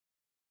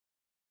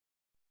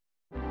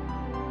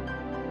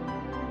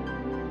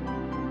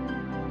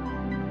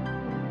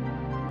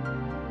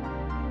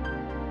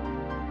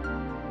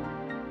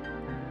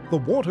The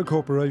Water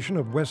Corporation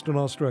of Western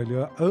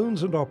Australia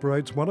owns and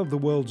operates one of the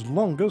world's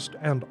longest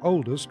and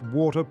oldest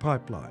water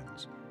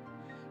pipelines.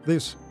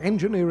 This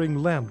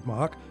engineering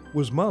landmark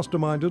was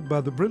masterminded by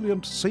the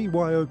brilliant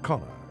C.Y.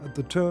 O'Connor at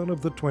the turn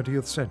of the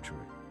 20th century.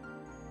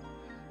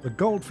 The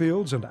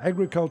Goldfields and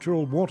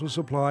Agricultural Water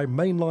Supply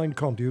mainline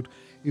conduit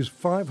is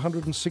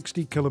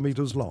 560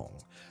 kilometres long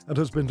and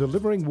has been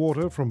delivering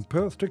water from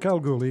Perth to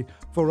Kalgoorlie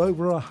for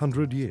over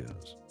 100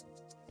 years.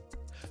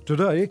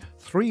 Today,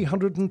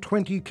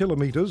 320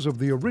 kilometres of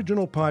the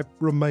original pipe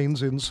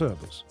remains in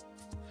service.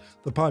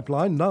 The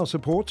pipeline now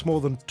supports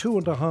more than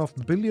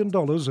 $2.5 billion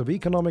of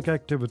economic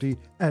activity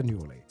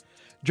annually,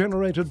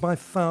 generated by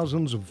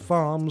thousands of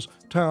farms,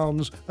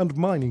 towns and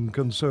mining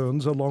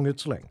concerns along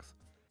its length.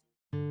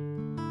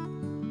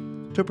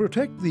 To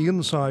protect the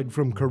inside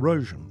from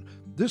corrosion,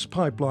 this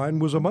pipeline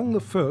was among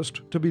the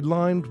first to be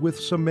lined with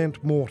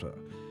cement mortar,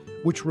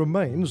 which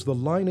remains the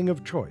lining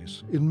of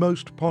choice in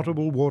most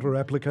potable water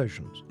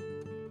applications.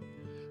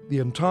 The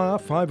entire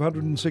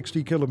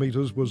 560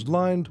 kilometres was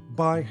lined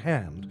by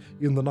hand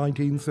in the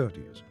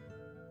 1930s.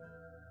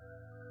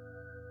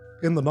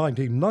 In the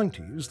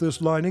 1990s,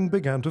 this lining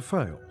began to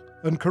fail,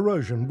 and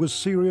corrosion was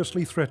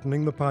seriously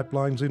threatening the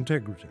pipeline's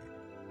integrity.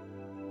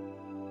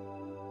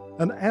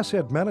 An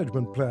asset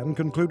management plan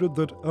concluded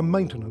that a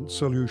maintenance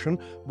solution,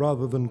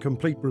 rather than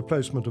complete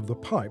replacement of the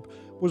pipe,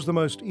 was the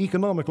most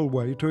economical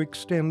way to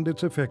extend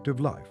its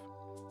effective life.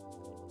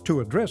 To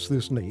address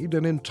this need,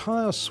 an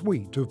entire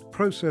suite of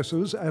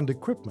processes and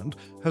equipment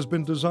has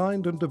been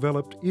designed and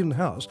developed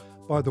in-house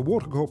by the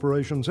Water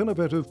Corporation's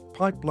innovative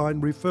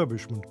Pipeline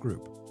Refurbishment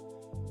Group.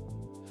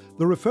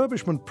 The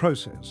refurbishment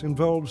process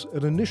involves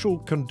an initial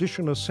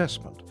condition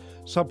assessment,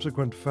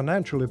 subsequent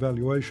financial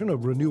evaluation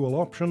of renewal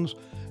options,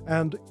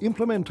 and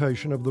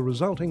implementation of the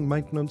resulting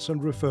maintenance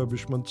and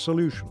refurbishment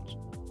solutions.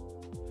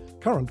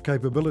 Current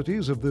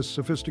capabilities of this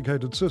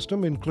sophisticated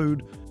system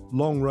include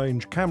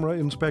long-range camera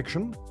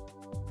inspection,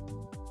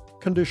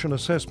 condition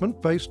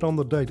assessment based on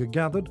the data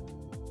gathered,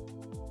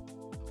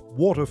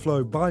 water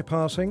flow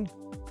bypassing,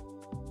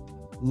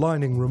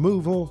 lining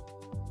removal,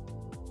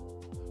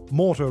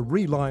 mortar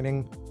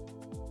relining,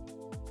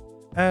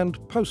 and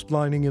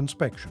post-lining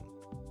inspection.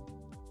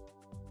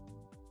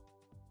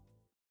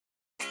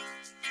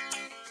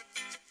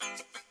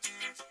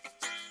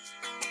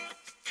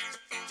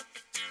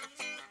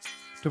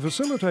 To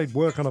facilitate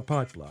work on a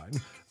pipeline,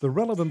 the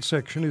relevant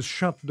section is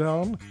shut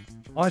down,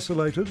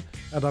 isolated,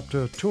 and up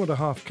to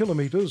 2.5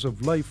 kilometres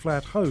of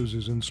lay-flat hose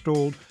is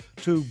installed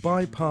to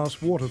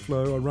bypass water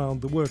flow around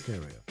the work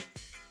area.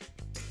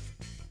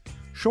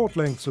 Short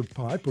lengths of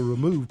pipe are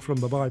removed from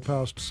the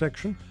bypassed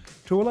section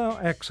to allow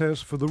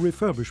access for the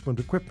refurbishment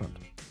equipment.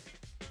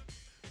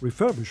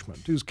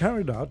 Refurbishment is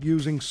carried out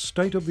using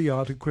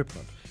state-of-the-art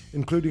equipment,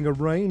 including a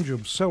range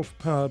of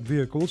self-powered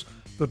vehicles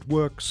that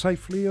work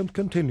safely and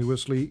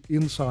continuously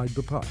inside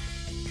the pipe.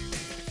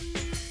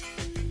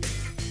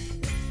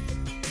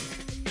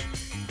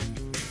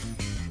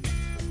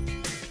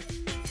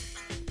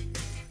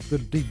 The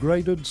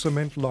degraded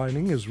cement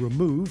lining is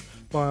removed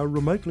by a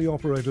remotely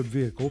operated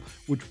vehicle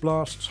which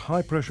blasts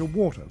high-pressure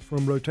water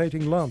from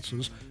rotating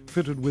lances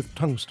fitted with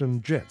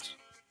tungsten jets.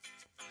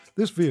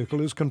 This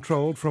vehicle is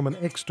controlled from an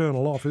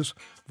external office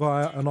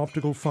via an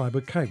optical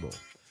fibre cable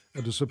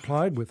and is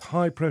supplied with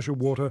high-pressure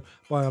water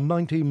by a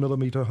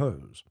 90mm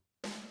hose.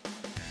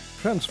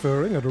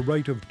 Transferring at a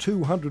rate of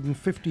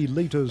 250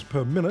 litres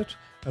per minute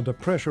and a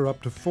pressure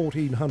up to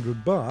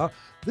 1400 bar,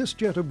 this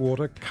jet of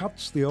water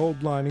cuts the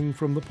old lining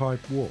from the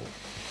pipe wall.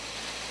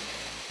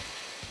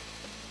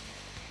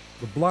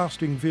 The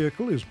blasting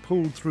vehicle is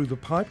pulled through the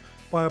pipe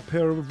by a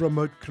pair of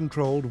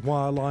remote-controlled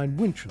wireline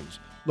winches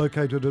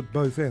located at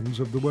both ends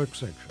of the work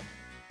section.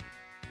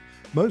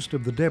 Most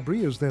of the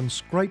debris is then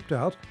scraped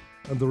out,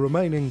 and the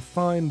remaining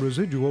fine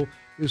residual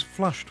is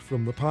flushed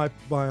from the pipe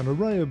by an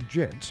array of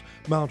jets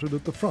mounted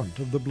at the front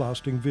of the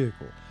blasting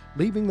vehicle,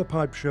 leaving the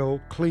pipe shell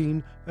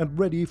clean and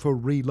ready for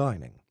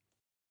relining.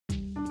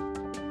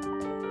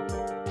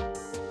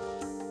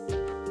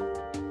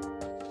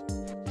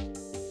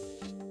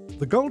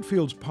 The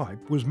Goldfields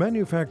pipe was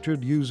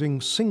manufactured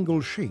using single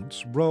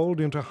sheets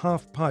rolled into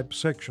half-pipe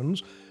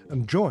sections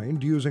and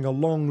joined using a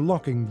long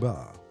locking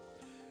bar.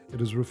 It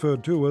is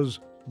referred to as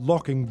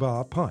locking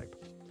bar pipe,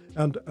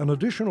 and an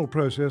additional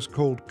process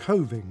called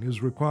coving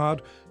is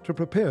required to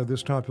prepare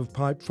this type of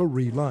pipe for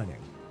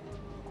relining.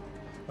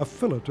 A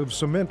fillet of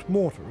cement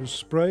mortar is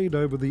sprayed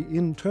over the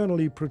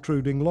internally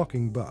protruding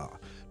locking bar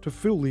to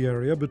fill the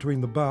area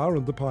between the bar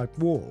and the pipe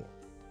wall.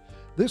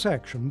 This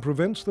action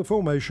prevents the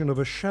formation of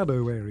a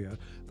shadow area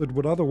that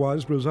would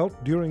otherwise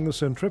result during the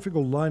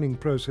centrifugal lining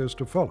process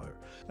to follow,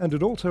 and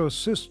it also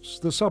assists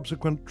the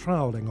subsequent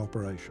troweling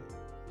operation.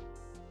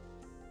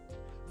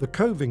 The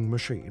coving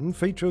machine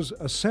features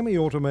a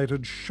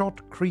semi-automated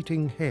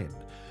shot-creting head,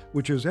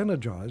 which is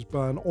energised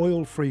by an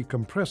oil-free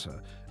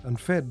compressor and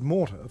fed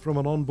mortar from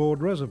an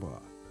onboard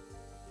reservoir.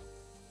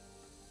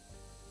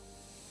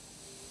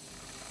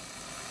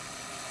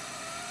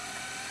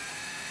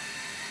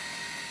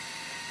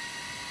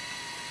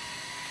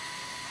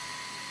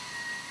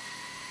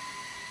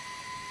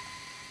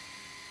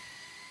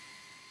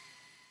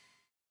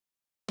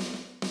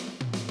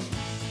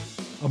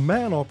 A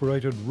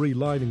man-operated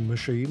relining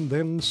machine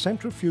then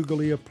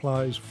centrifugally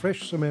applies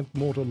fresh cement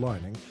mortar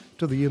lining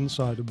to the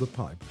inside of the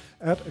pipe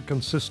at a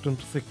consistent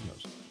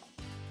thickness.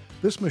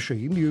 This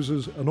machine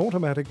uses an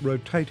automatic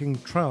rotating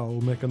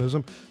trowel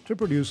mechanism to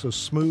produce a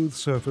smooth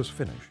surface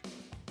finish.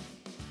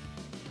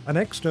 An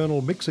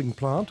external mixing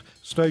plant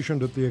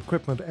stationed at the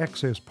equipment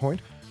access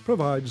point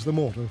provides the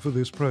mortar for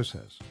this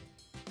process.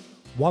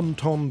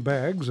 1-ton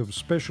bags of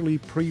specially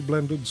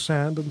pre-blended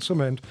sand and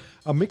cement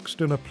are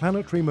mixed in a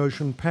planetary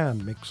motion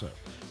pan mixer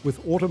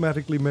with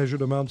automatically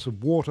measured amounts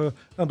of water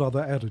and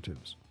other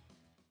additives.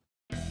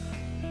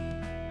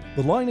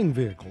 The lining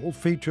vehicle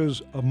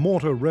features a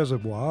mortar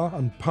reservoir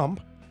and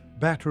pump,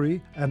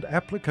 battery and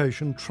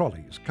application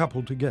trolleys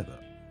coupled together.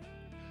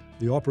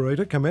 The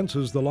operator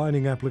commences the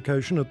lining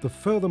application at the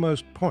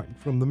furthermost point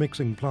from the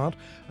mixing plant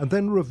and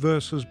then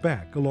reverses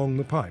back along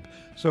the pipe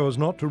so as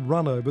not to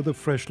run over the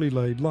freshly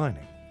laid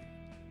lining.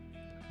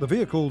 The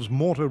vehicle's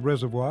mortar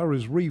reservoir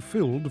is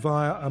refilled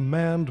via a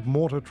manned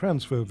mortar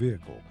transfer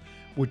vehicle,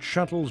 which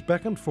shuttles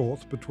back and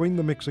forth between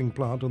the mixing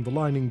plant and the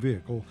lining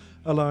vehicle,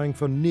 allowing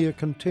for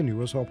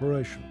near-continuous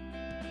operation.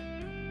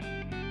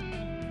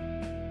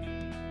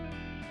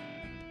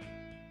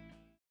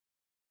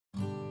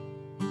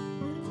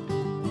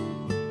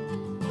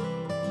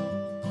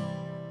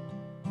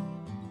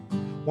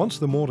 Once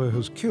the mortar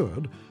has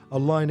cured, a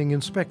lining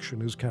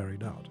inspection is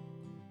carried out.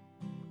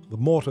 The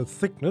mortar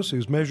thickness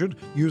is measured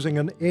using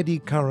an eddy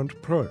current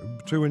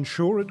probe to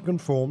ensure it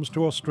conforms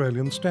to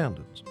Australian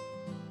standards.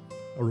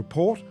 A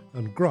report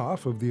and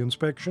graph of the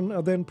inspection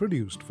are then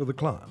produced for the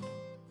client.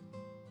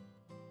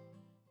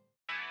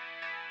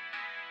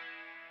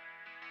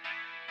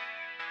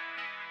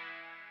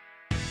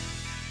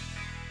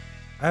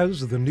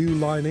 As the new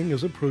lining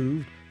is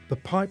approved, the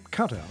pipe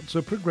cutouts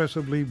are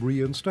progressively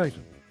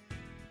reinstated.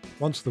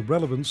 Once the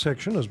relevant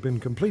section has been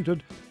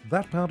completed,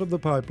 that part of the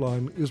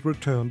pipeline is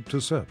returned to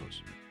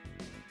service.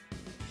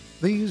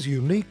 These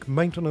unique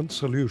maintenance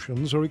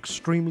solutions are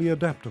extremely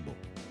adaptable.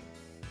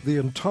 The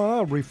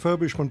entire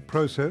refurbishment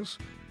process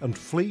and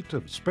fleet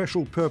of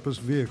special purpose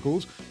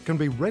vehicles can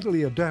be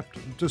readily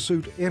adapted to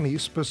suit any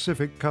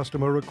specific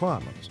customer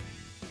requirements.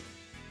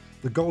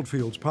 The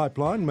Goldfields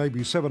pipeline may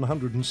be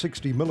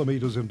 760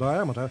 millimetres in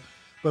diameter,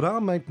 but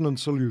our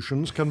maintenance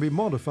solutions can be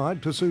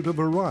modified to suit a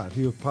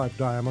variety of pipe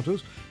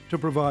diameters to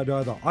provide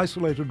either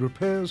isolated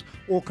repairs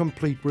or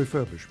complete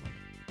refurbishment.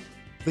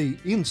 The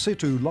in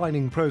situ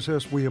lining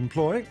process we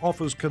employ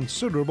offers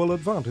considerable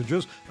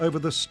advantages over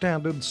the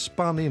standard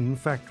spun-in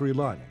factory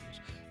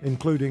linings,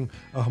 including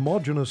a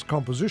homogeneous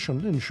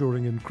composition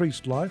ensuring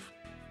increased life,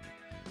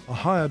 a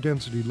higher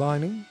density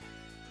lining,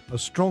 a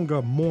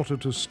stronger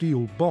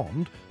mortar-to-steel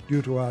bond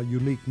due to our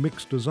unique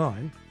mix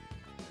design,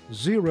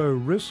 zero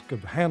risk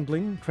of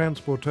handling,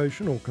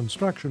 transportation or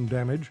construction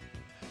damage,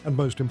 and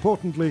most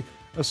importantly,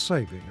 a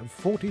saving of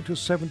 40 to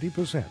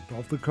 70%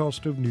 off the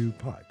cost of new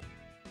pipe.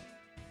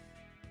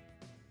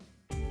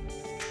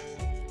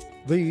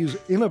 These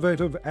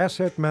innovative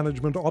asset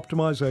management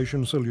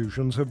optimization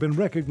solutions have been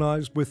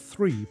recognized with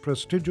 3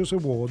 prestigious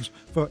awards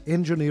for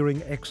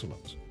engineering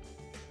excellence.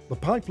 The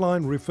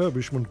Pipeline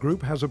Refurbishment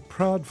Group has a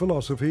proud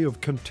philosophy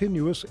of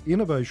continuous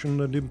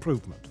innovation and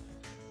improvement,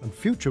 and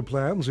future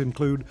plans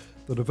include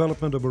the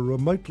development of a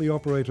remotely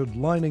operated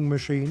lining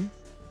machine,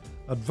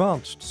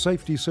 advanced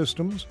safety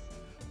systems,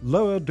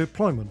 lower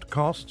deployment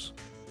costs,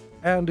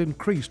 and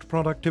increased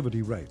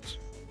productivity rates.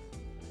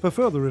 For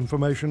further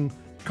information,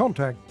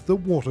 contact the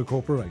Water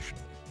Corporation.